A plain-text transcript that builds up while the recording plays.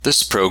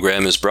This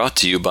program is brought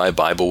to you by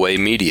Bible Way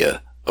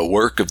Media, a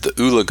work of the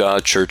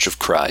Ulaga Church of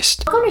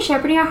Christ. Welcome to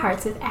Shepherding Our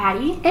Hearts with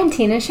Addie and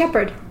Tina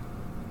Shepherd.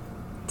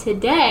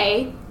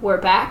 Today, we're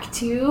back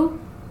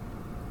to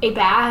a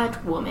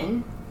bad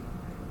woman.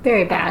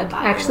 Very bad,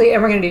 actually,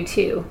 and we're going to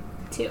do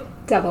two.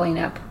 Doubling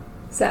up.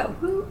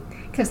 So,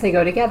 because they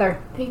go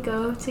together. They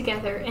go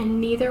together,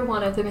 and neither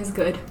one of them is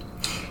good.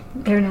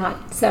 They're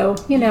not. So,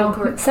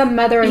 some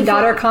mother and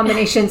daughter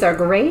combinations are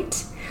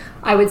great.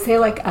 I would say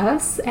like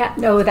us.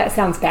 No, that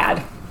sounds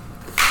bad.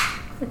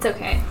 It's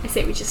okay.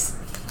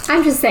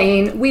 I'm just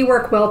saying, we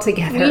work well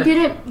together.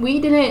 We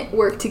didn't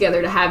work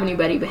together to have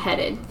anybody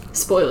beheaded.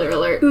 Spoiler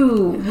alert.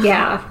 Ooh,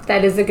 yeah,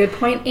 that is a good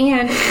point.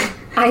 And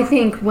I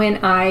think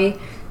when I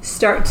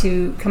start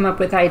to come up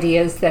with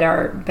ideas that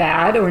are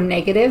bad or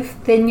negative,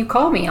 then you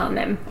call me on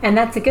them. And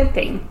that's a good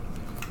thing.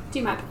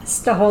 Do my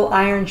best. The whole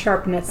iron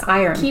sharpeneth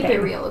iron Keep thing.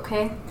 it real,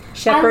 okay?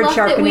 Shepherd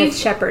sharpeneth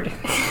shepherd.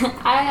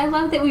 I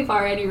love that we've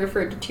already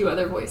referred to two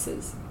other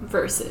verses.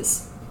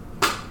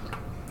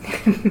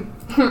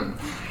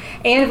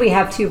 And we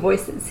have two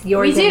voices,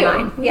 yours and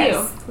mine.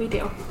 We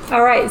do.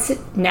 All right, so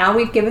now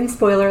we've given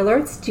spoiler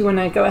alerts. Do you want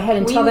to go ahead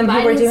and tell them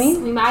who we're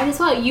doing? We might as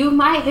well. You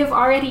might have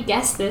already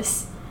guessed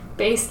this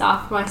based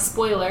off my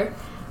spoiler,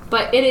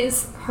 but it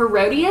is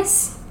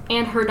Herodias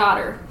and her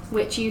daughter,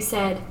 which you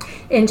said.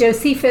 In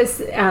Josephus,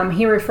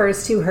 he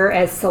refers to her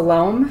as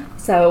Salome,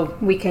 so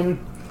we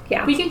can...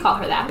 Yeah. We can call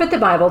her that. But the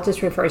Bible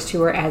just refers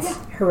to her as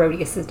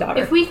Herodias'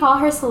 daughter. If we call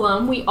her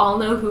Salome, we all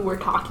know who we're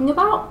talking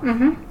about.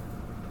 Mm-hmm.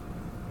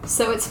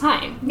 So it's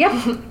fine.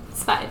 Yep.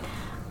 It's fine.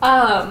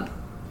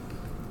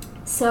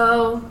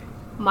 So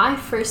my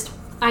first...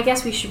 I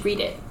guess we should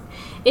read it.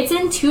 It's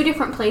in two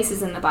different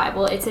places in the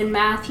Bible. It's in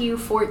Matthew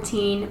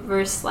 14,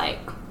 verse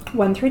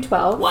 1 through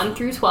 12. 1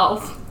 through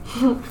 12.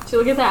 So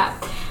look at that.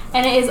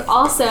 And it is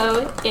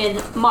also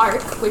in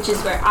Mark, which is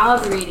where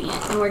I'll be reading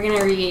it. And we're going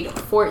to read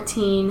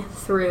 14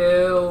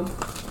 through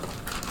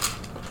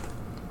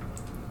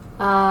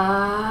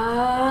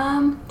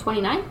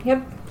 29?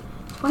 Yep.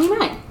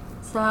 29.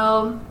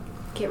 So,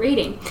 get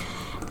reading.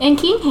 And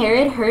King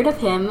Herod heard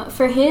of him,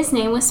 for his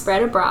name was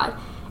spread abroad.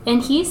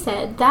 And he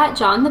said that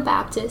John the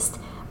Baptist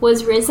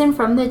was risen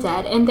from the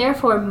dead, and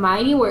therefore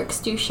mighty works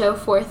do show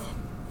forth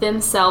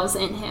themselves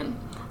in him.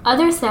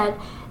 Others said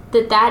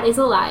that is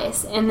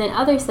Elias, and then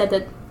others said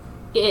that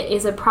it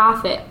is a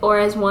prophet, or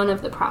as one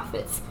of the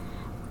prophets.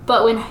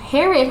 But when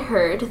Herod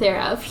heard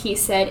thereof, he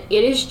said,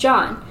 It is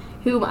John,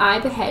 whom I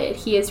beheaded.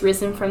 He is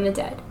risen from the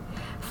dead.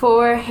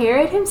 For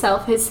Herod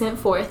himself had sent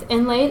forth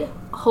and laid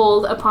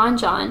hold upon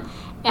John,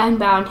 and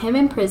bound him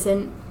in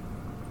prison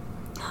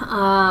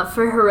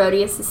for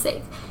Herodias'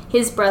 sake,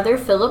 his brother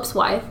Philip's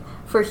wife,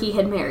 for he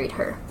had married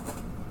her.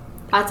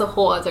 That's a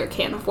whole other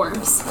can of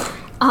worms.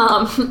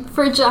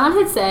 For John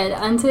had said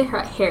unto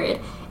Herod,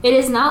 It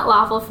is not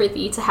lawful for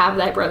thee to have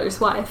thy brother's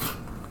wife.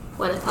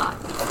 What a thought.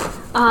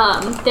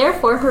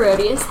 Therefore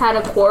Herodias had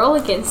a quarrel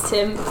against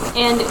him,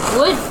 and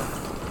would...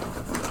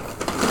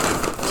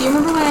 Do you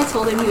remember when I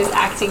told him he was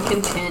acting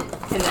content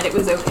and that it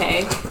was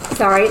okay?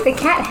 Sorry, the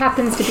cat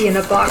happens to be in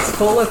a box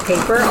full of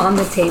paper on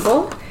the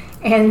table.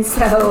 And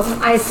so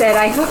I said,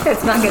 I hope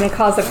that's not going to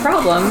cause a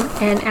problem.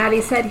 And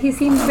Addie said, he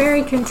seems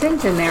very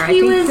content in there. I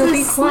think he'll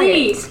be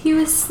quiet. He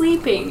was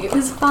sleeping. It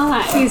was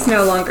fine. He's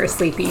no longer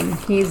sleeping.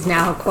 He's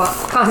now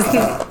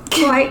causing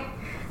quite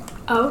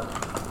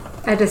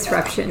a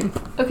disruption.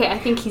 Okay, I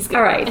think he's good.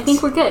 All right. I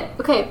think we're good.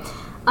 Okay.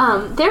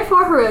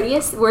 Therefore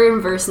Herodias, we're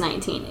in verse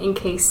 19, in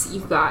case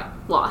you got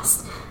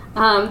lost.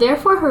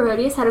 Therefore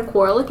Herodias had a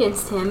quarrel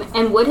against him,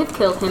 and would have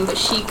killed him, but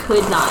she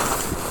could not.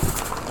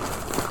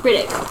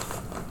 Riddick.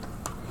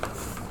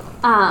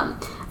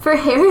 For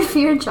Herod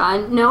feared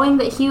John, knowing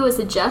that he was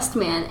a just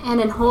man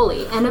and an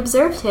holy, and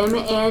observed him,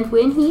 and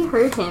when he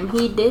heard him,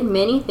 he did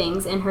many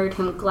things and heard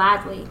him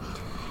gladly.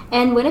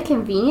 And when a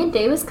convenient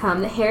day was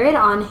come, Herod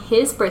on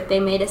his birthday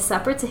made a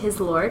supper to his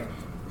lords,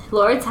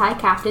 high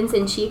captains,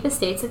 and chief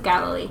estates of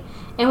Galilee.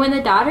 And when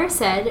the daughter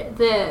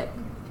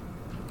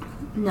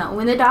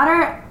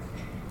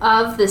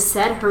of the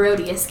said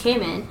Herodias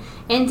came in,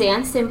 and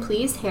danced and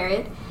pleased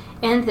Herod,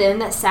 and them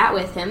that sat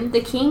with him,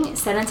 the king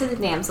said unto the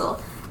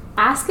damsel,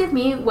 Ask of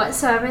me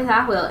whatsoever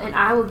thou wilt, and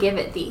I will give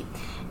it thee.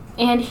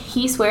 And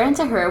he sware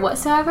unto her,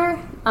 Whatsoever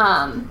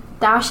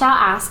thou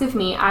shalt ask of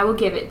me, I will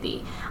give it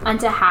thee,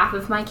 unto half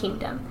of my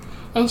kingdom.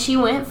 And she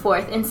went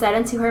forth and said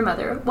unto her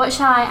mother, What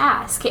shall I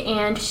ask?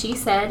 And she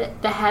said,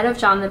 The head of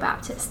John the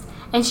Baptist.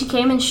 And she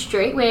came in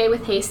straightway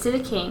with haste to the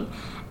king,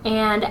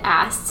 and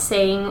asked,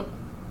 saying,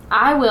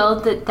 I will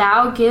that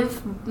thou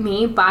give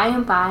me by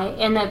and by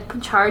in a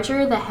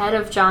charger the head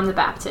of John the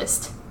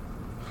Baptist.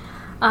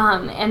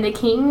 And the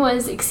king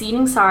was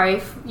exceeding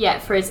sorry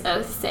yet for his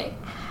oath's sake,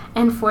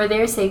 and for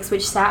their sakes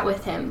which sat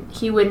with him,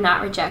 he would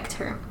not reject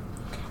her.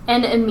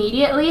 And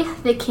immediately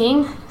the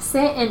king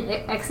sent an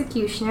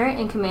executioner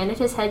and commanded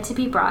his head to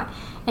be brought,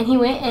 and he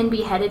went and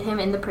beheaded him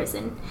in the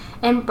prison,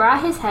 and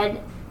brought his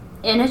head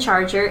in a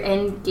charger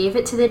and gave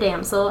it to the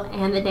damsel,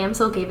 and the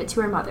damsel gave it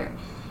to her mother.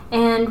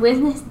 And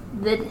when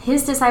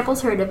his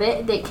disciples heard of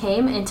it, they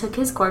came and took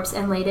his corpse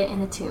and laid it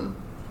in a tomb.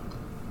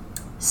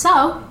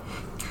 So,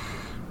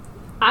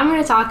 I'm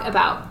going to talk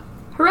about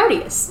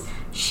Herodias.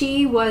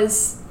 She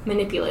was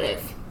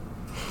manipulative.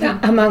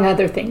 Among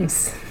other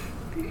things.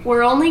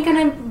 We're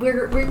gonna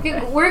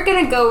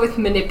go with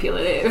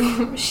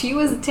manipulative. She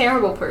was a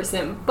terrible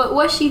person, but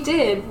what she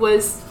did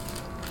was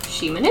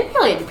she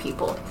manipulated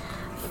people.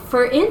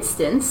 For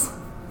instance,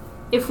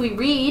 if we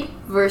read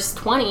verse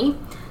 20,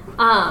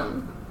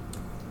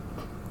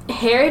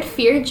 Herod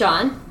feared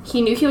John.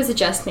 He knew he was a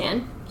just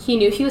man. He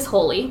knew he was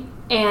holy,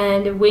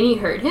 and when he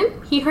heard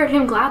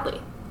him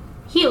gladly.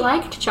 He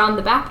liked John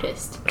the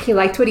Baptist. He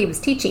liked what he was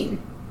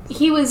teaching.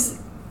 He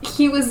was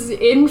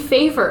in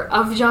favor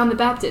of John the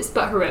Baptist,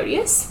 but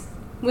Herodias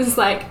was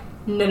like,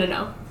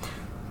 no.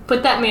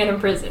 Put that man in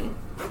prison.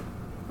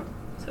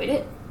 So he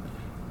did.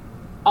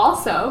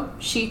 Also,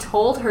 she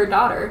told her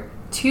daughter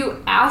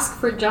to ask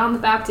for John the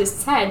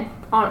Baptist's head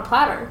on a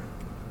platter.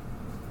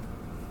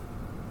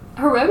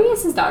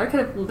 Herodias' daughter could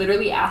have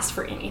literally asked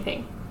for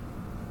anything.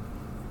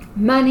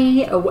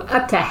 Money,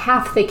 up to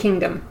half the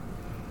kingdom.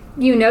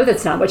 You know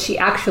that's not what she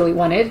actually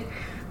wanted.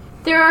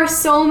 There are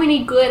so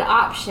many good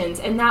options,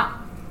 and that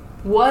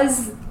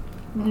was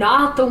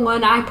not the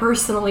one I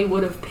personally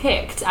would have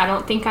picked. I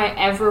don't think I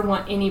ever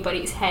want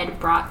anybody's head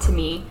brought to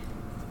me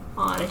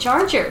on a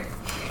charger.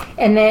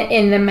 And then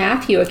in the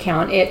Matthew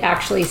account, it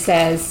actually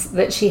says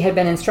that she had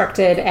been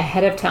instructed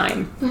ahead of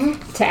time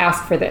to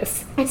ask for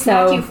this. It's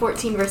Matthew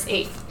 14, verse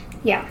 8.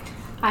 Yeah.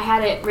 I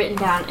had it written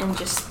down and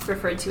just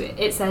referred to it.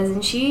 It says,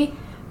 "And she,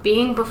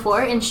 being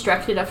before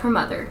instructed of her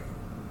mother,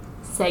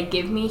 said,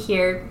 'Give me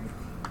here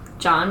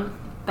John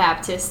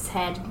Baptist's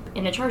head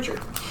in a charger.'"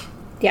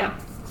 Yeah.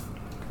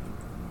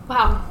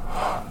 Wow.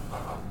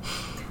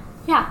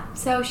 Yeah,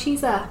 so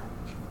she's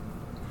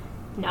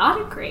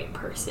not a great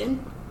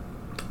person.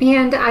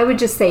 And I would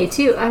just say,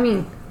 too,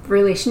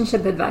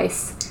 relationship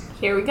advice.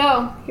 Here we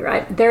go. You're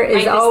right. There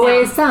is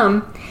always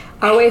some.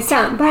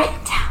 But,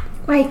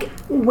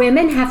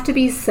 women have to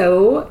be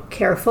so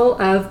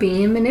careful of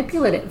being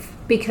manipulative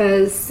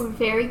because... We're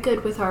very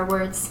good with our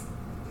words.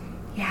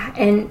 Yeah,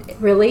 and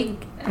really,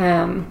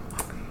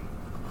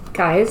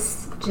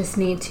 guys just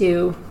need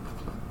to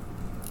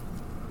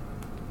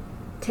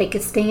take a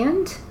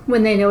stand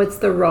when they know it's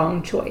the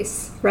wrong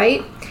choice,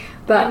 right?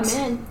 But,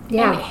 Amen.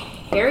 yeah. And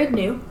Herod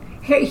knew.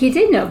 He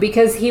did know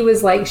because he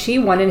was like, she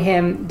wanted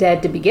him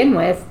dead to begin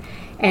with,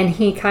 and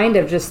he kind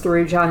of just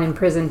threw John in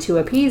prison to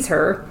appease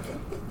her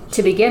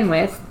to begin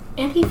with.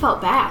 And he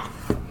felt bad.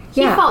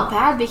 He felt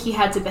bad that he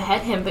had to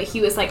behead him, but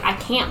he was like, I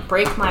can't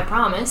break my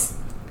promise.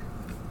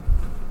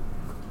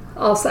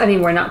 Also,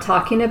 we're not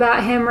talking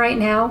about him right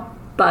now,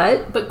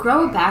 but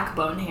grow a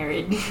backbone,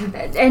 Herod.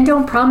 And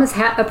don't promise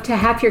up to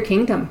half your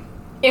kingdom.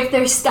 If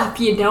there's stuff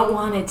you don't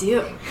want to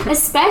do.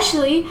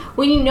 Especially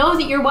when you know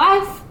that your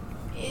wife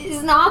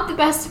is not the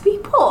best of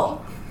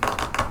people.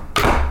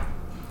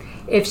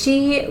 If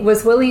she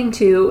was willing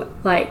to,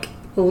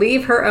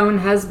 leave her own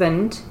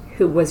husband,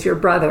 who was your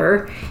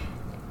brother,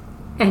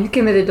 and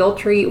commit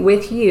adultery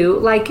with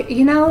you,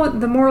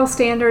 the moral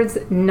standards,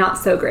 not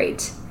so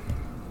great.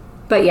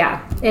 But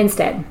yeah,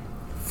 instead.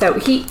 So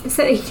he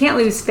said he can't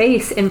lose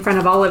face in front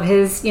of all of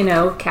his,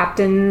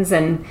 captains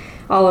and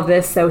all of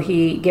this, so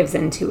he gives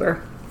in to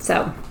her.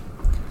 So,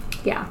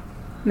 yeah,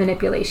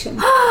 manipulation.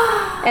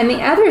 And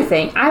the other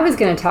thing, I was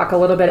going to talk a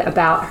little bit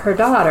about her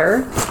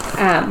daughter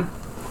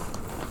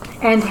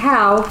and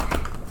how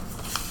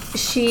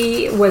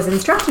she was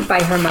instructed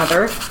by her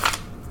mother,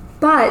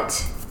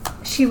 but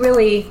she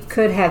really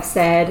could have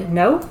said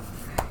no.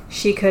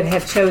 She could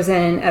have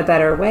chosen a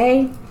better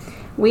way.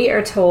 We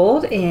are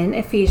told in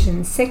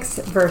Ephesians 6,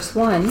 verse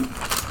 1. I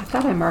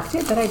thought I marked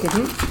it, but I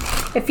didn't.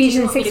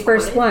 Ephesians 6,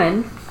 verse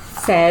 1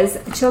 says,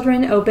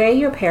 "Children, obey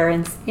your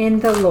parents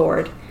in the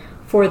Lord,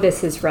 for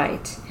this is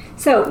right."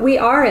 So we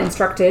are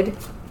instructed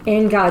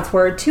in God's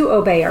word to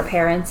obey our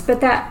parents,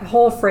 but that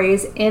whole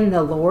phrase, "in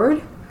the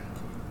Lord,"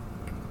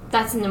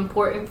 that's an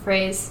important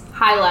phrase.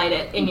 Highlight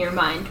it in your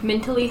mind.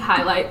 Mentally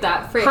highlight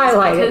that phrase.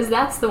 Because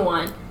that's the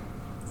one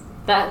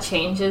that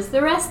changes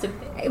the rest of it.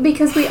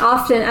 Because we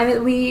often,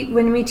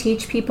 when we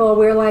teach people,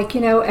 we're like,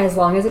 as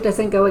long as it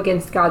doesn't go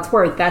against God's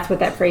word, that's what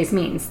that phrase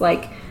means.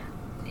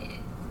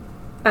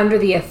 Under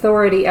the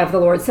authority of the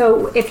Lord.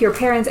 So if your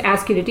parents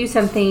ask you to do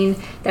something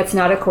that's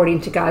not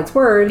according to God's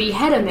word,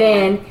 behead a man.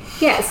 Then,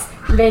 yes,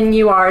 then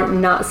you are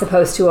not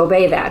supposed to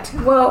obey that.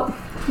 Well,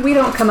 we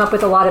don't come up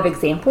with a lot of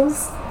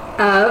examples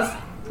of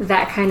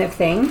that kind of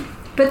thing,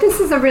 but this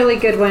is a really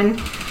good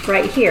one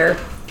right here,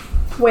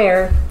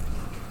 where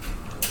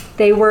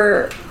they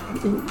were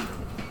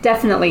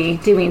definitely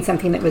doing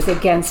something that was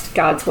against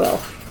God's will.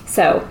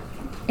 So,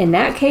 in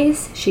that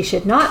case, she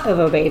should not have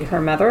obeyed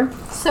her mother.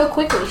 So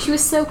quickly. She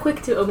was so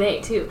quick to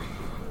obey, too.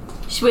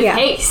 With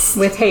haste.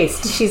 With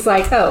haste. She's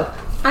like, oh,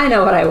 I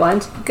know what I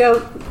want.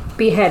 Go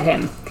behead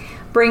him.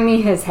 Bring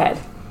me his head.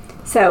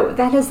 So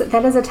that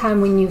is a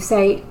time when you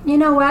say, you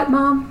know what,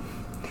 Mom?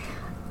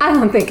 I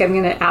don't think I'm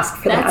going to ask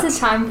for that. That's a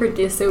time for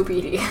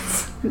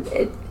disobedience.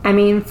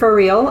 For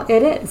real,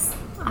 it is.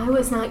 I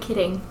was not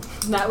kidding.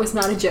 That was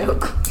not a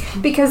joke.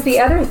 Because the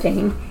other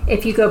thing,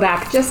 if you go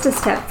back just a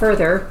step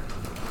further,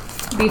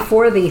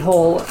 before the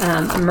whole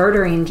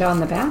murdering John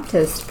the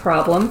Baptist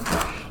problem,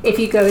 if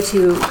you go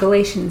to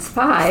Galatians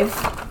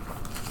 5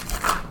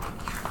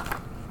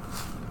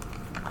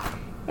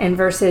 and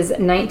verses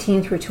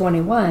 19 through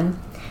 21,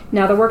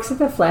 now the works of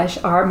the flesh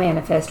are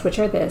manifest, which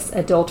are this: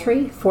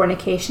 adultery,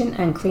 fornication,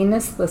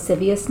 uncleanness,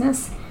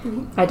 lasciviousness,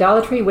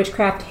 idolatry,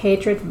 witchcraft,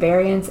 hatred,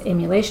 variance,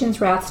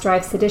 emulations, wrath,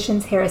 strife,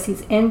 seditions,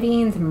 heresies,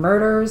 envyings,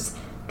 murders,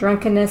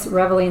 drunkenness,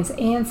 revellings,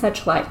 and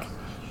such like.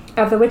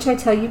 Of the which I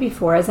tell you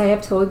before, as I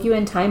have told you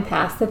in time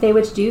past, that they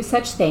which do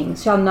such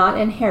things shall not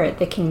inherit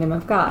the kingdom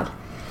of God.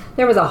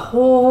 There was a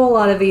whole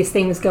lot of these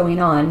things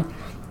going on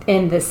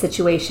in this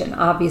situation.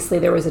 Obviously,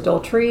 there was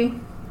adultery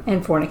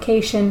and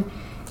fornication,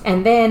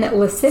 and then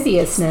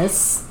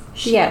lasciviousness.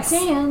 Yes,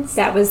 dance.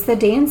 That was the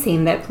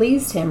dancing that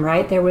pleased him,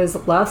 right? There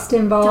was lust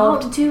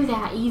involved. Don't do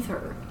that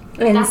either.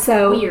 And that's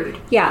so weird.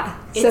 Yeah.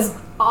 It's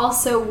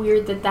also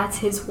weird that that's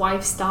his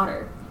wife's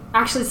daughter.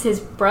 Actually, it's his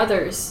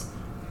brother's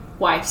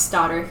wife's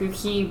daughter who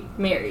he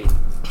married.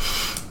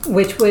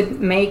 Which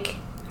would make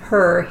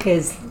her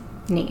his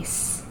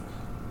niece.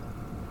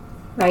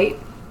 Right?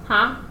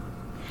 Huh?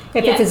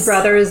 If it's his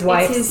brother's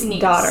wife's his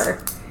niece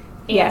daughter.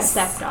 And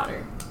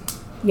stepdaughter.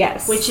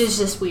 Yes. Which is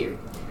just weird.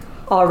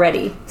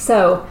 Already.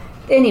 So,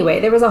 anyway,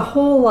 there was a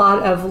whole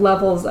lot of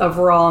levels of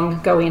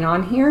wrong going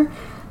on here.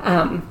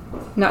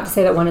 Not to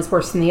say that one is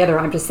worse than the other.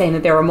 I'm just saying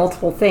that there were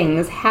multiple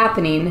things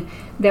happening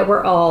that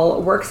were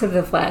all works of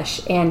the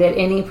flesh. And at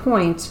any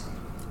point,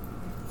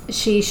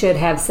 she should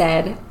have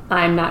said,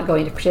 I'm not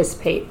going to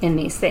participate in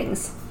these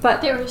things.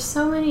 But there were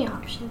so many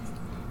options.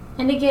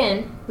 And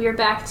again, we are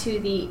back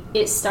to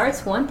it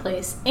starts one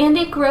place and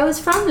it grows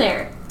from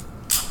there.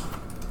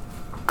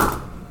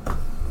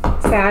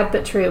 Sad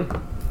but true.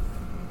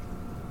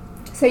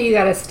 So you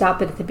got to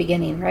stop it at the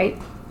beginning, right?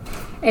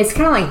 It's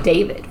kind of like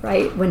David,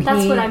 right? When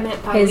that's what I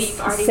meant by we've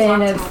already talked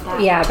about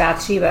that. Yeah,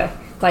 Bathsheba.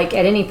 Like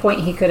at any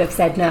point he could have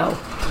said no.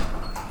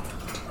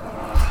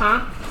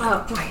 Huh?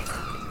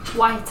 Oh,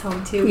 Wyatt's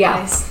home too,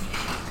 guys.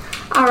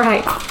 All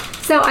right.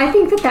 So I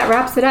think that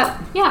wraps it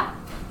up. Yeah.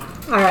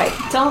 All right.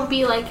 Don't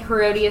be like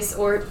Herodias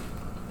or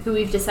who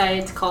we've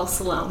decided to call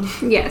Salome.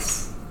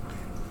 Yes.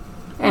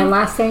 And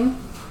last thing,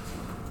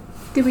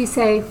 do we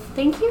say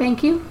thank you?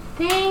 Thank you.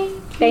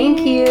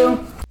 Thank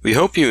you. We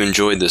hope you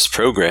enjoyed this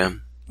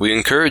program. We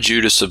encourage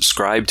you to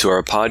subscribe to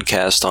our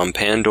podcast on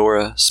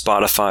Pandora,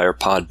 Spotify, or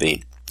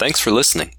Podbean. Thanks for listening.